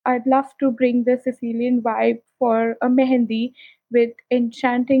I'd love to bring the Sicilian vibe for a mehendi with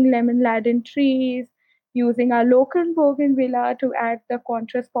enchanting lemon-laden trees, using our local bougainvillea to add the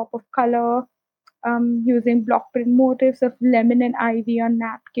contrast pop of color, using block print motifs of lemon and ivy on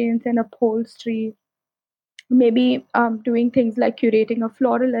napkins and upholstery. Maybe doing things like curating a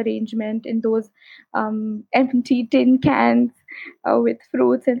floral arrangement in those empty tin cans with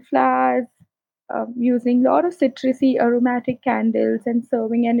fruits and flowers, using a lot of citrusy aromatic candles and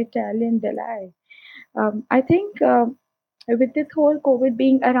serving an Italian delight. I think with this whole COVID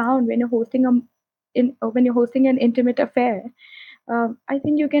being around, when you're hosting an intimate affair, I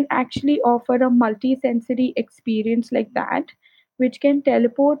think you can actually offer a multi-sensory experience like that, which can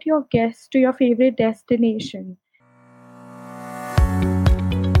teleport your guests to your favorite destination.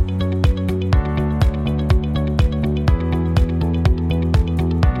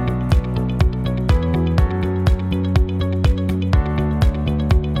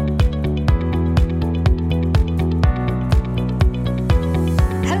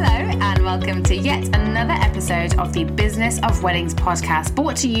 Welcome to yet another episode of the Business of Weddings podcast,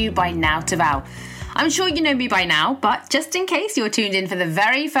 brought to you by Now to Vow. I'm sure you know me by now, but just in case you're tuned in for the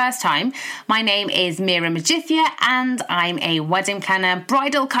very first time, my name is Mira Majithia and I'm a wedding planner,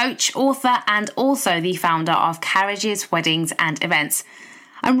 bridal coach, author, and also the founder of Carriages, Weddings and Events.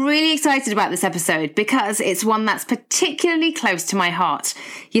 I'm really excited about this episode because it's one that's particularly close to my heart.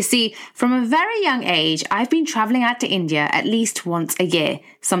 You see, from a very young age, I've been traveling out to India at least once a year,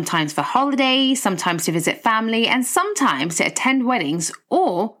 sometimes for holidays, sometimes to visit family, and sometimes to attend weddings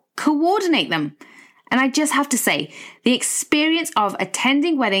or coordinate them. And I just have to say, the experience of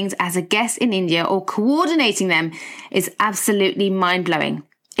attending weddings as a guest in India or coordinating them is absolutely mind-blowing.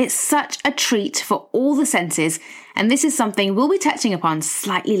 It's such a treat for all the senses, and this is something we'll be touching upon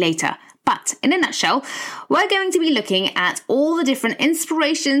slightly later. But in a nutshell, we're going to be looking at all the different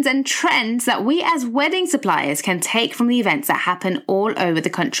inspirations and trends that we as wedding suppliers can take from the events that happen all over the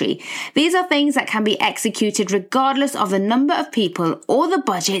country. These are things that can be executed regardless of the number of people or the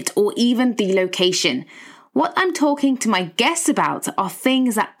budget or even the location. What I'm talking to my guests about are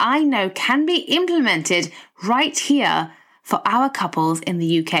things that I know can be implemented right here for our couples in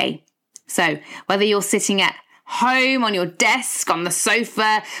the UK. So whether you're sitting at home, on your desk, on the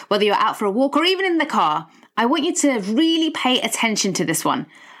sofa, whether you're out for a walk or even in the car, I want you to really pay attention to this one.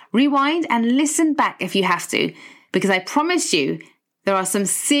 Rewind and listen back if you have to, because I promise you there are some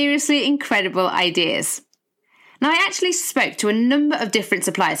seriously incredible ideas. Now, I actually spoke to a number of different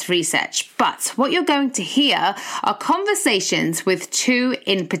suppliers for research, but what you're going to hear are conversations with two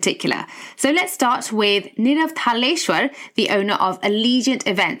in particular. So let's start with Nirav Thaleshwar, the owner of Allegiant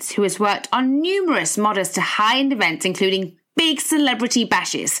Events, who has worked on numerous modest to high-end events, including big celebrity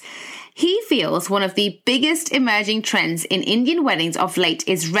bashes. He feels one of the biggest emerging trends in Indian weddings of late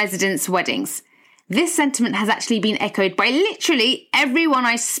is residence weddings. This sentiment has actually been echoed by literally everyone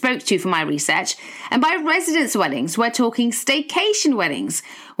I spoke to for my research. And by residence weddings, we're talking staycation weddings,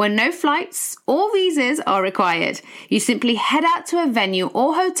 where no flights or visas are required. You simply head out to a venue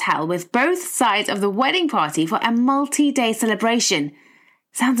or hotel with both sides of the wedding party for a multi-day celebration.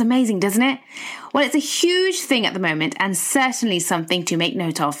 Sounds amazing, doesn't it? Well, it's a huge thing at the moment and certainly something to make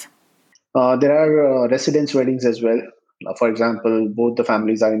note of. There are residence weddings as well. For example, both the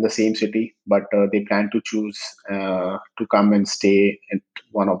families are in the same city, but they plan to choose to come and stay at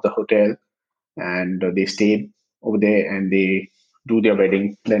one of the hotel, and they stay over there and they do their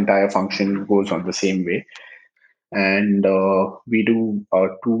wedding. The entire function goes on the same way, and we do a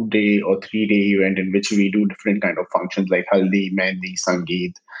 2-day or 3-day event in which we do different kind of functions like haldi, mehndi,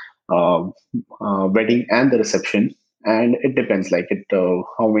 sangeet, wedding, and the reception. And it depends,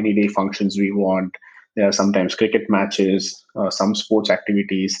 how many day functions we want. There are sometimes cricket matches, some sports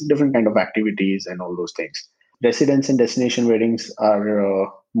activities, different kind of activities, and all those things. Residence and destination weddings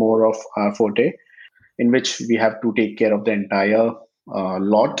are more of our forte, in which we have to take care of the entire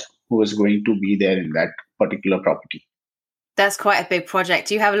lot who is going to be there in that particular property. That's quite a big project.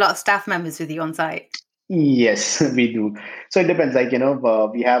 Do you have a lot of staff members with you on site? Yes, we do. So it depends.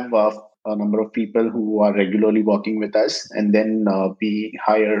 We have a number of people who are regularly working with us, and then we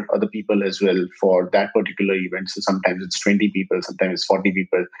hire other people as well for that particular event. So sometimes it's 20 people, sometimes it's 40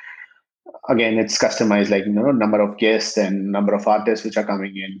 people. Again, it's customized, number of guests and number of artists which are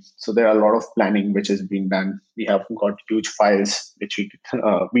coming in. So there are a lot of planning which is being done. We have got huge files which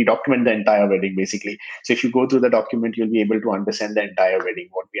we document the entire wedding basically. So if you go through the document, you'll be able to understand the entire wedding,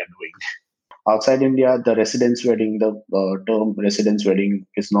 what we are doing. Outside India, the residence wedding, the term residence wedding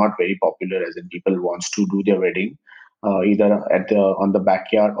is not very popular, as in people wants to do their wedding either on the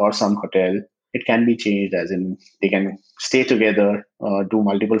backyard or some hotel. it can be changed, as in they can stay together, do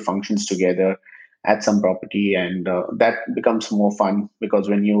multiple functions together at some property, and that becomes more fun because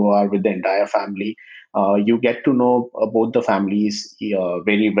when you are with the entire family, you get to know both the families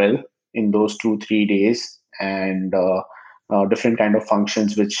very well in those 2 3 days, and different kind of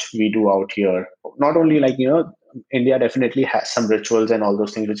functions which we do out here. Not only like India definitely has some rituals and all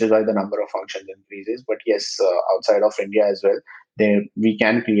those things, which is why the number of functions increases. But yes, outside of India as well, there we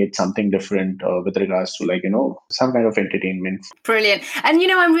can create something different with regards to some kind of entertainment. Brilliant. And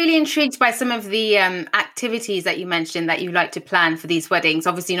I'm really intrigued by some of the activities that you mentioned that you like to plan for these weddings.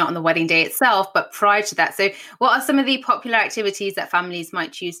 Obviously not on the wedding day itself, but prior to that. So what are some of the popular activities that families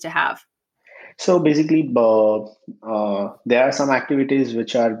might choose to have? So basically, there are some activities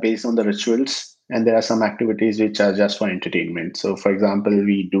which are based on the rituals, and there are some activities which are just for entertainment. So, for example,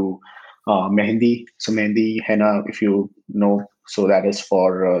 we do mehendi. So, mehendi henna, if you know, so that is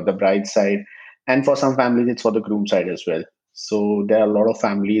for the bride side, and for some families, it's for the groom side as well. So, there are a lot of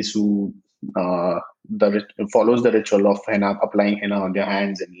families who follows the ritual of henna, applying henna on their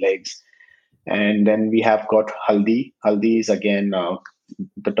hands and legs. And then we have got haldi. Haldi is again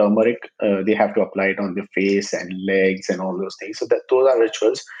the turmeric. They have to apply it on the face and legs and all those things. So that those are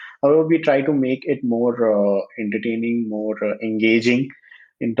rituals. However, we try to make it more entertaining, more engaging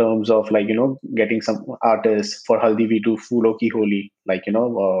in terms of getting some artists. For haldi we do Phoolon Ki Holi,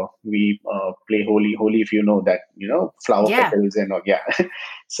 we play Holi, if you know that, flower petals and all. Yeah.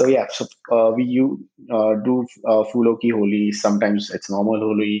 So yeah, so we do Phoolon Ki Holi. Sometimes it's normal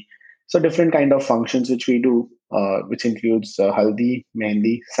Holi. So different kind of functions which we do, which includes haldi,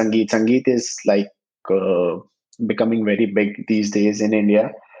 mehendi, sangeet. Sangeet is becoming very big these days in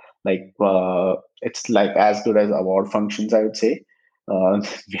India. It's like as good as award functions, I would say.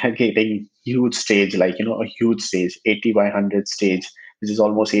 We are getting huge stage, a huge stage, 80 by 100 stage, which is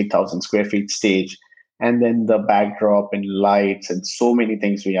almost 8,000 square feet stage. And then the backdrop and lights and so many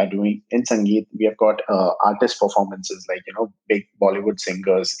things we are doing in Sangeet. We have got artist performances big Bollywood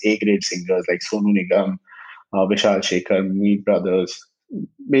singers, A-grade singers like Sonu Nigam, Vishal Shekhar, Meet Brothers,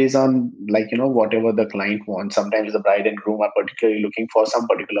 based on whatever the client wants. Sometimes the bride and groom are particularly looking for some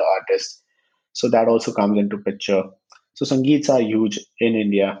particular artist, so that also comes into picture. So Sangeets are huge in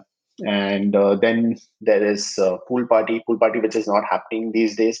India. And then there is pool party, which is not happening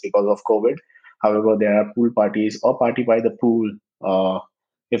these days because of COVID. However, there are pool parties or party by the pool.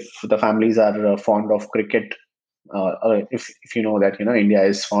 If the families are fond of cricket, if you know that India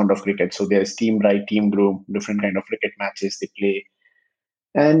is fond of cricket, so there's team bride, team groom, different kind of cricket matches they play,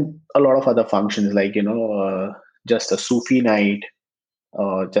 and a lot of other functions just a Sufi night,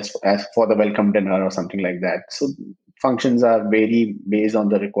 just as for the welcome dinner or something like that. So functions are vary based on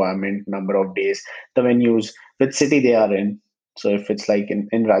the requirement, number of days, the venues, which city they are in. So if it's like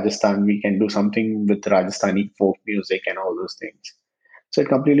in Rajasthan, we can do something with Rajasthani folk music and all those things. So it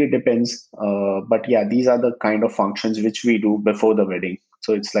completely depends. But yeah, these are the kind of functions which we do before the wedding.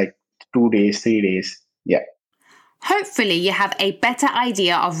 So it's like 2 days, 3 days. Yeah. Hopefully you have a better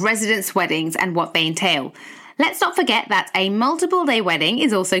idea of residence weddings and what they entail. Let's not forget that a multiple day wedding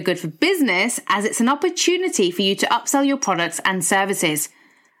is also good for business, as it's an opportunity for you to upsell your products and services.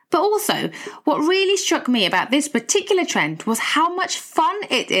 But also, what really struck me about this particular trend was how much fun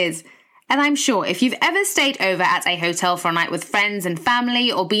it is. And I'm sure if you've ever stayed over at a hotel for a night with friends and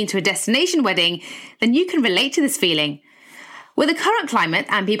family or been to a destination wedding, then you can relate to this feeling. With the current climate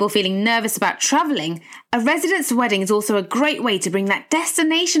and people feeling nervous about travelling, a residence wedding is also a great way to bring that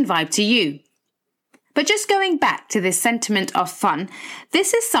destination vibe to you. But just going back to this sentiment of fun,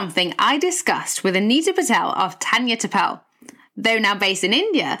 this is something I discussed with Anita Patel of Tanya Tapel. Though now based in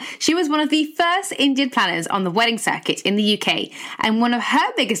India, she was one of the first Indian planners on the wedding circuit in the UK, and one of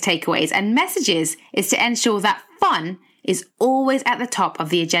her biggest takeaways and messages is to ensure that fun is always at the top of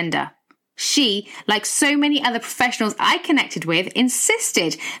the agenda. She, like so many other professionals I connected with,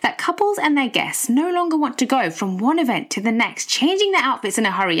 insisted that couples and their guests no longer want to go from one event to the next, changing their outfits in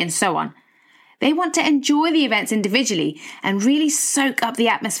a hurry and so on. They want to enjoy the events individually and really soak up the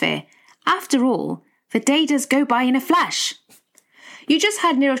atmosphere. After all, the day does go by in a flash. You just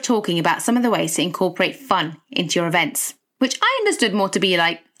heard Nirav talking about some of the ways to incorporate fun into your events, which I understood more to be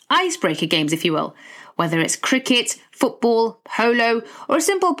like icebreaker games, if you will. Whether it's cricket, football, polo, or a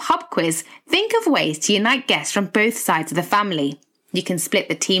simple pub quiz, think of ways to unite guests from both sides of the family. You can split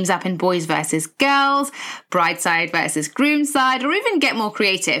the teams up in boys versus girls, bride side versus groom side, or even get more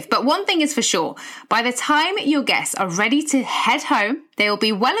creative. But one thing is for sure, by the time your guests are ready to head home, they will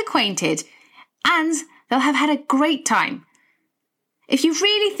be well acquainted and they'll have had a great time. If you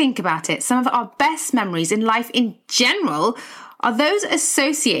really think about it, some of our best memories in life in general are those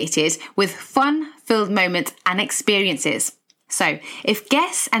associated with fun-filled moments and experiences. So, if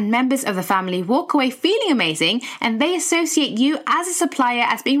guests and members of the family walk away feeling amazing and they associate you as a supplier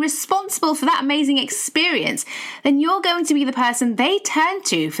as being responsible for that amazing experience, then you're going to be the person they turn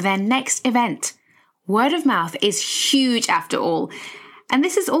to for their next event. Word of mouth is huge after all, and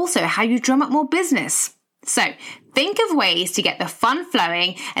this is also how you drum up more business. So, think of ways to get the fun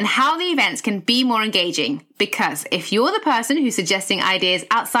flowing and how the events can be more engaging, because if you're the person who's suggesting ideas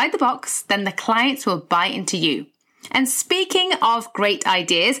outside the box, then the clients will buy into you. And speaking of great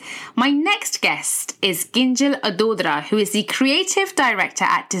ideas, my next guest is Ginjal Adodra, who is the creative director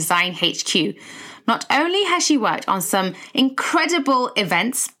at Design HQ. Not only has she worked on some incredible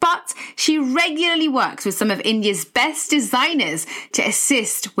events, but she regularly works with some of India's best designers to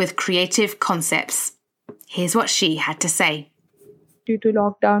assist with creative concepts. Here's what she had to say. Due to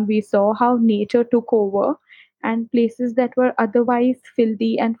lockdown, we saw how nature took over, and places that were otherwise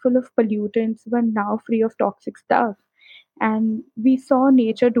filthy and full of pollutants were now free of toxic stuff. And we saw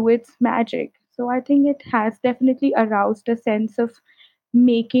nature do its magic. So I think it has definitely aroused a sense of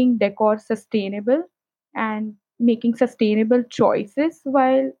making decor sustainable and making sustainable choices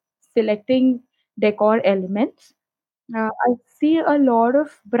while selecting decor elements. I see a lot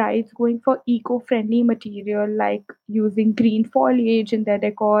of brides going for eco-friendly material like using green foliage in their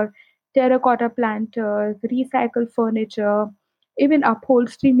decor, terracotta planters, recycled furniture, even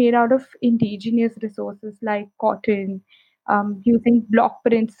upholstery made out of indigenous resources like cotton, using block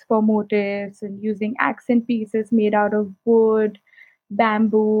prints for motifs, and using accent pieces made out of wood,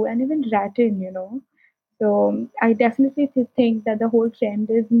 bamboo, and even rattan. So I definitely think that the whole trend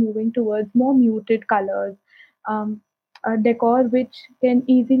is moving towards more muted colors, um, a decor which can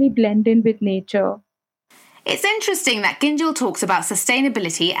easily blend in with nature. It's interesting that Ginjal talks about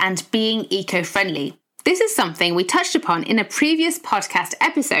sustainability and being eco-friendly. This is something we touched upon in a previous podcast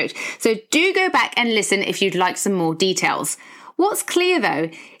episode, so do go back and listen if you'd like some more details. What's clear though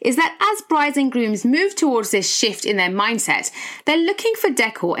is that as brides and grooms move towards this shift in their mindset, they're looking for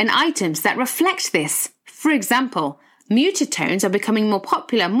decor and items that reflect this. For example, muted tones are becoming more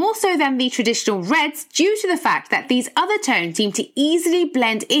popular, more so than the traditional reds, due to the fact that these other tones seem to easily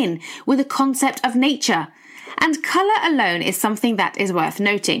blend in with the concept of nature. And colour alone is something that is worth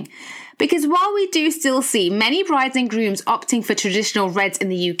noting. Because while we do still see many brides and grooms opting for traditional reds in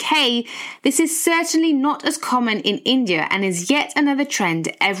the UK, this is certainly not as common in India and is yet another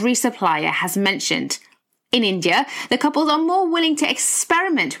trend every supplier has mentioned. In India, the couples are more willing to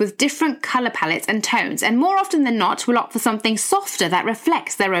experiment with different colour palettes and tones, and more often than not will opt for something softer that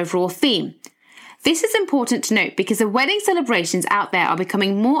reflects their overall theme. This is important to note because the wedding celebrations out there are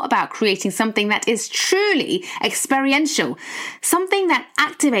becoming more about creating something that is truly experiential, something that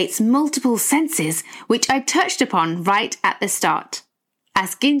activates multiple senses, which I touched upon right at the start.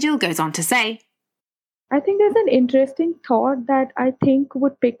 As Ginjal goes on to say, I think there's an interesting thought that I think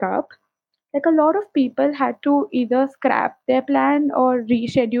would pick up. Like, a lot of people had to either scrap their plan or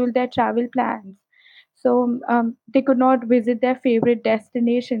reschedule their travel plans. So they could not visit their favorite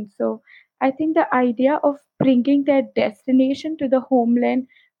destination. So I think the idea of bringing their destination to the homeland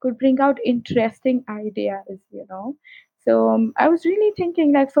could bring out interesting ideas. So I was really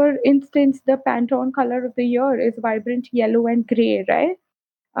thinking, like, for instance, the Pantone color of the year is vibrant yellow and gray, right?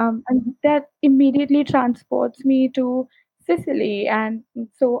 And that immediately transports me to Sicily. And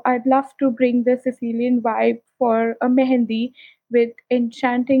so I'd love to bring the Sicilian vibe for a mehendi with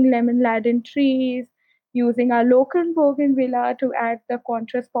enchanting lemon laden trees, using our local bougainvillea to add the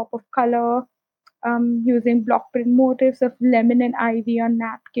contrast pop of color, using block print motifs of lemon and ivy on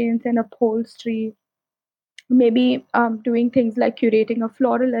napkins and upholstery. Maybe doing things like curating a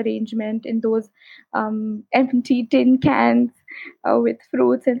floral arrangement in those empty tin cans with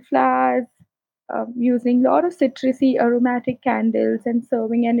fruits and flowers, using a lot of citrusy aromatic candles and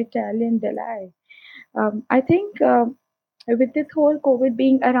serving an Italian delight. I think with this whole COVID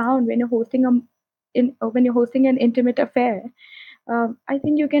being around, when you're hosting an intimate affair, I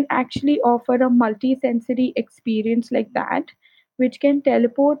think you can actually offer a multi-sensory experience like that, which can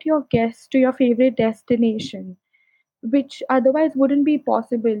teleport your guests to your favorite destination, which otherwise wouldn't be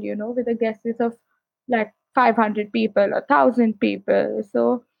possible, with a guest list of like 500 people or 1,000 people.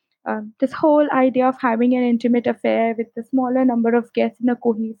 So, this whole idea of having an intimate affair with a smaller number of guests in a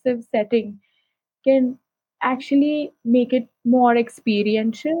cohesive setting can actually make it more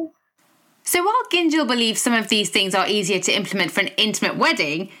experiential. so while Ginjal believes some of these things are easier to implement for an intimate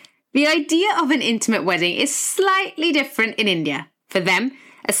wedding, the idea of an intimate wedding is slightly different in India. For them,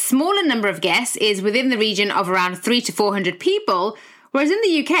 a smaller number of guests is within the region of around 300 to 400 people, whereas in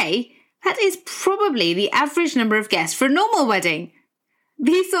the UK, That is probably the average number of guests for a normal wedding.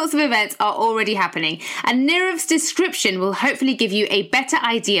 These sorts of events are already happening, and Nirav's description will hopefully give you a better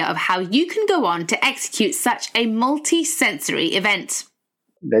idea of how you can go on to execute such a multi-sensory event.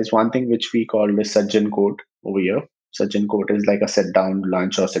 There's one thing which we call the Sajjan Court over here. Sajjan Court is like a sit-down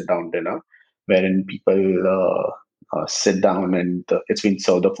lunch or sit-down dinner, wherein people sit down and it's been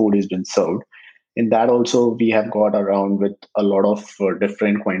served. The food has been served. In that also, we have got around with a lot of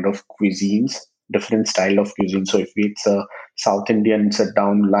different kind of cuisines, different style of cuisine. So if it's a South Indian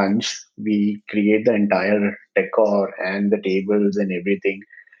sit-down lunch, we create the entire decor and the tables and everything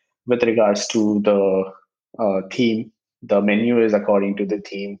with regards to the theme. The menu is according to the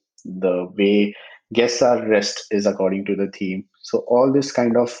theme. The way guests are dressed is according to the theme. So all this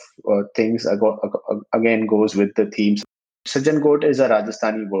kind of things again goes with the themes. Sajjan Kot is a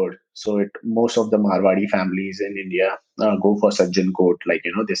Rajasthani word, so most of the Marwadi families in India go for Sajjan Kot. Like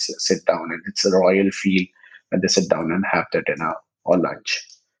they sit down and it's a royal feel when they sit down and have their dinner or lunch.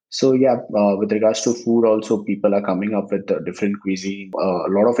 So yeah, with regards to food, also people are coming up with different cuisine. A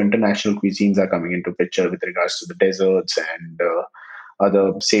lot of international cuisines are coming into picture with regards to the desserts and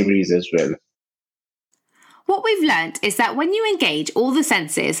other savories as well. What we've learnt is that when you engage all the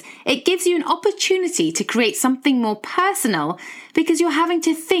senses, it gives you an opportunity to create something more personal because you're having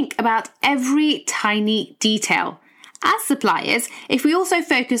to think about every tiny detail. As suppliers, if we also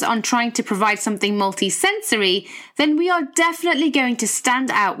focus on trying to provide something multi-sensory, then we are definitely going to stand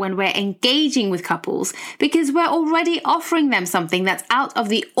out when we're engaging with couples because we're already offering them something that's out of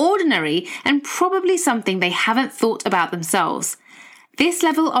the ordinary and probably something they haven't thought about themselves. This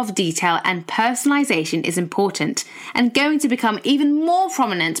level of detail and personalization is important and going to become even more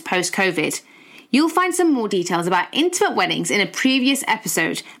prominent post-COVID. You'll find some more details about intimate weddings in a previous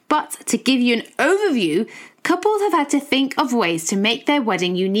episode, but to give you an overview, couples have had to think of ways to make their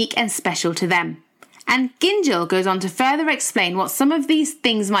wedding unique and special to them. And Ginjal goes on to further explain what some of these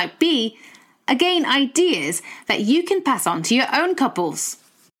things might be, again ideas that you can pass on to your own couples.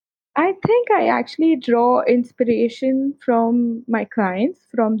 I think I actually draw inspiration from my clients,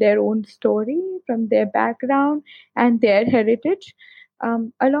 from their own story, from their background, and their heritage.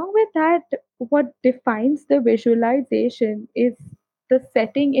 Along with that, what defines the visualization is the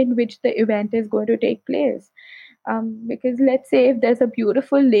setting in which the event is going to take place. Because let's say if there's a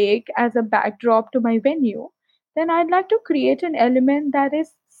beautiful lake as a backdrop to my venue, then I'd like to create an element that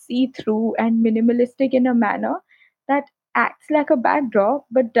is see through and minimalistic in a manner that acts like a backdrop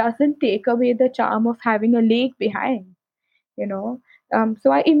but doesn't take away the charm of having a lake behind, you know.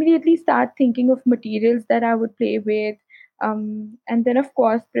 So I immediately start thinking of materials that I would play with. And then, of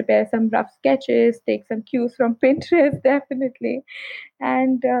course, prepare some rough sketches, take some cues from Pinterest, definitely,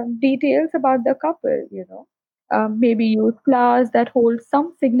 and details about the couple, maybe use flowers that hold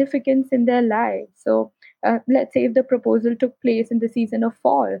some significance in their lives. So, let's say if the proposal took place in the season of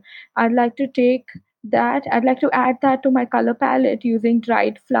fall, I'd like to take I'd like to add that to my color palette using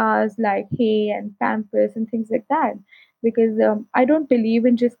dried flowers like hay and pampas and things like that. Because I don't believe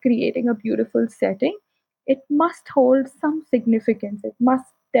in just creating a beautiful setting. It must hold some significance, it must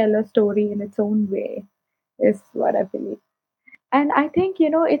tell a story in its own way, is what I believe. And I think,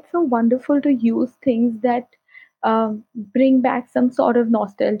 it's so wonderful to use things that bring back some sort of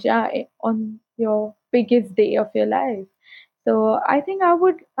nostalgia on your biggest day of your life. So I think I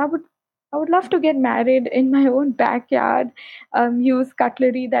would love to get married in my own backyard, use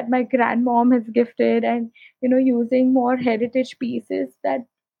cutlery that my grandmom has gifted, and using more heritage pieces that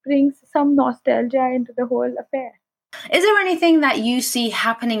brings some nostalgia into the whole affair. Is there anything that you see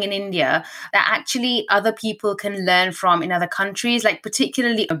happening in India that actually other people can learn from in other countries, like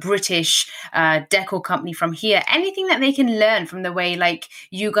particularly a British decor company from here? Anything that they can learn from the way like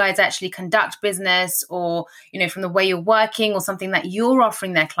you guys actually conduct business, or from the way you're working, or something that you're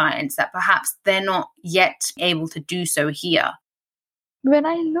offering their clients that perhaps they're not yet able to do so here? When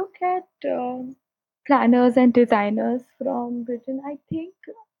I look at planners and designers from Britain, I think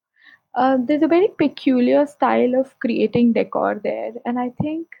there's a very peculiar style of creating decor there, and I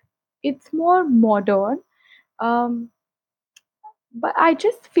think it's more modern. Um, but I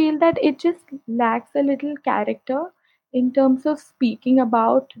just feel that it just lacks a little character in terms of speaking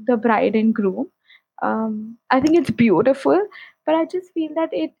about the bride and groom. I think it's beautiful, but I just feel that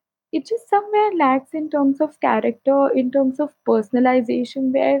it just somewhere lacks in terms of character, in terms of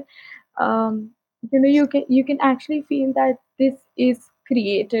personalization, where you can actually feel that this is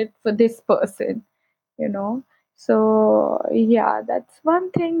created for this person, you know. So yeah, that's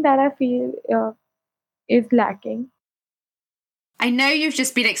one thing that I feel is lacking. I know you've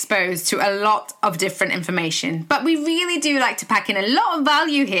just been exposed to a lot of different information, but we really do like to pack in a lot of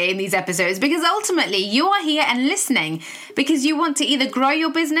value here in these episodes because ultimately you are here and listening because you want to either grow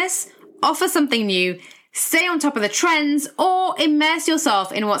your business, offer something new, stay on top of the trends, or immerse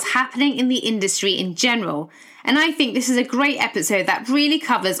yourself in what's happening in the industry in general. And I think this is a great episode that really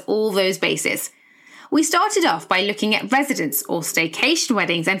covers all those bases. We started off by looking at residence or staycation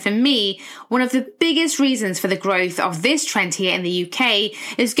weddings, and for me, one of the biggest reasons for the growth of this trend here in the UK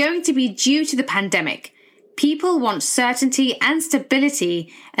is going to be due to the pandemic. People want certainty and stability,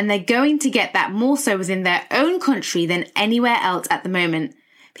 and they're going to get that more so within their own country than anywhere else at the moment.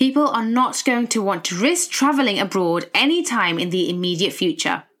 People are not going to want to risk travelling abroad anytime in the immediate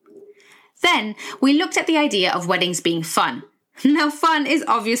future. Then, we looked at the idea of weddings being fun. Now, fun is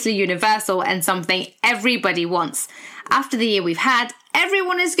obviously universal and something everybody wants. After the year we've had,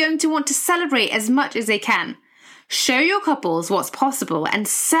 everyone is going to want to celebrate as much as they can. Show your couples what's possible and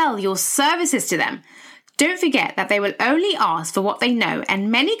sell your services to them. Don't forget that they will only ask for what they know,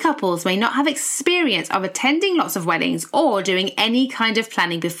 and many couples may not have experience of attending lots of weddings or doing any kind of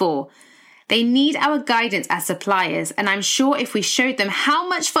planning before. They need our guidance as suppliers, and I'm sure if we showed them how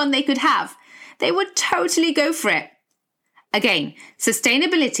much fun they could have, they would totally go for it. Again,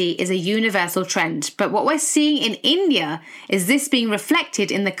 sustainability is a universal trend, but what we're seeing in India is this being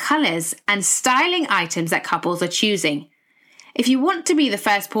reflected in the colours and styling items that couples are choosing. If you want to be the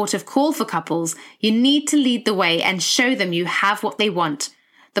first port of call for couples, you need to lead the way and show them you have what they want.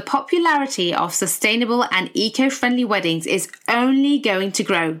 The popularity of sustainable and eco-friendly weddings is only going to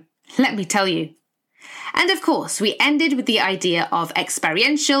grow, let me tell you. And of course, we ended with the idea of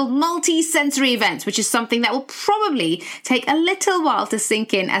experiential, multi-sensory events, which is something that will probably take a little while to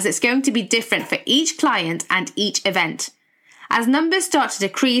sink in as it's going to be different for each client and each event. As numbers start to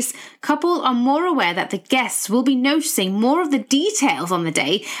decrease, couples are more aware that the guests will be noticing more of the details on the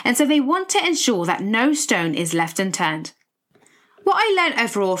day, and so they want to ensure that no stone is left unturned. What I learned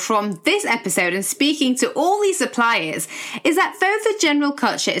overall from this episode and speaking to all these suppliers is that though the general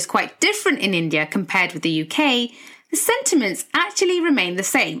culture is quite different in India compared with the UK, the sentiments actually remain the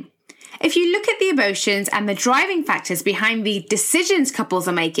same. If you look at the emotions and the driving factors behind the decisions couples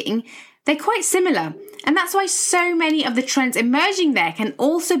are making, they're quite similar, and that's why so many of the trends emerging there can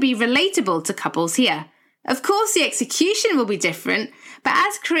also be relatable to couples here. Of course, the execution will be different, but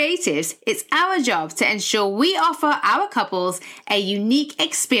as creatives, it's our job to ensure we offer our couples a unique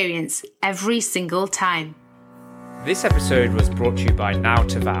experience every single time. This episode was brought to you by Now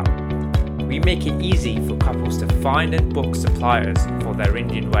to Vow. We make it easy for couples to find and book suppliers for their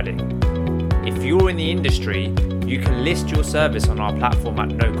Indian wedding. If you're in the industry, you can list your service on our platform at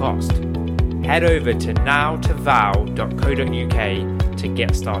no cost. Head over to nowtovow.co.uk to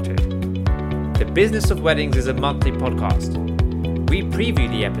get started. The Business of Weddings is a monthly podcast. We preview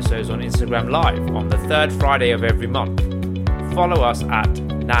the episodes on Instagram Live on the third Friday of every month. Follow us at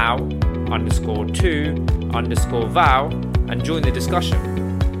now_to_vow and join the discussion.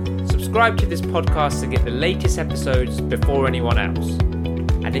 Subscribe to this podcast to get the latest episodes before anyone else.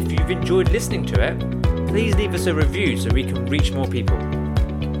 And if you've enjoyed listening to it, please leave us a review so we can reach more people.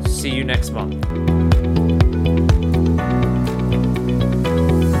 See you next month.